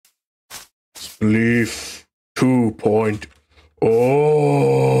Spleef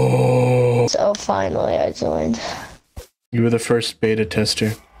 2.0. So finally I joined. You were the first beta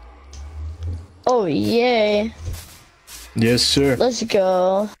tester. Oh yay. Yes, sir. Let's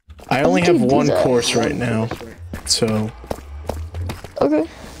go. I only have one course right now, so... Okay.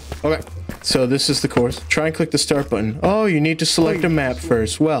 Okay, so this is the course. Try and click the start button. Oh, you need to select a map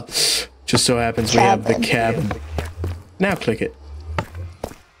first. Well, just so happens we have the cabin. Now click it.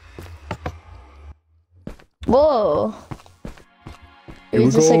 Whoa. Here we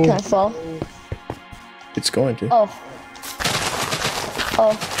Is this like, go. can I fall? It's going to. Oh.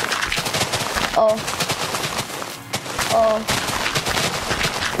 Oh. Oh. Oh.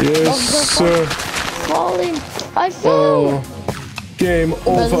 Yes, sir. Falling. I fell. Oh. Game over.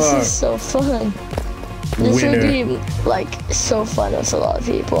 But this is so fun. This Winner. would be like so fun with a lot of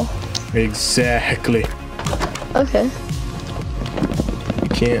people. Exactly. Okay. You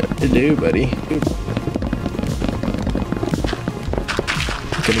can't do, buddy.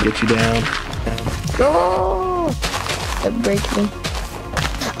 Gonna get you down. Oh! It break me.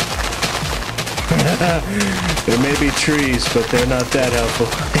 There may be trees, but they're not that helpful.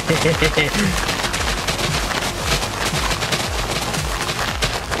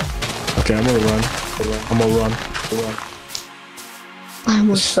 Okay, I'm gonna run. I'm gonna run. I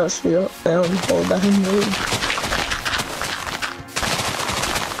almost fell through the hole behind me.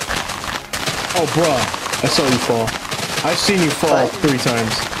 Oh, bruh. I saw you fall. I've seen you fall 3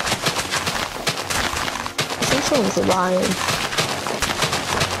 times. I think someone's lying.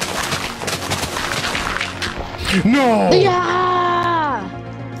 No! Yeah!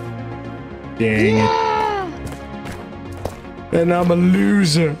 Dang Yeah! it. And I'm a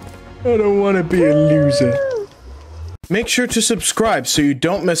loser. I don't want to be a loser. Make sure to subscribe so you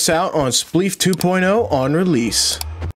don't miss out on Spleef 2.0 on release.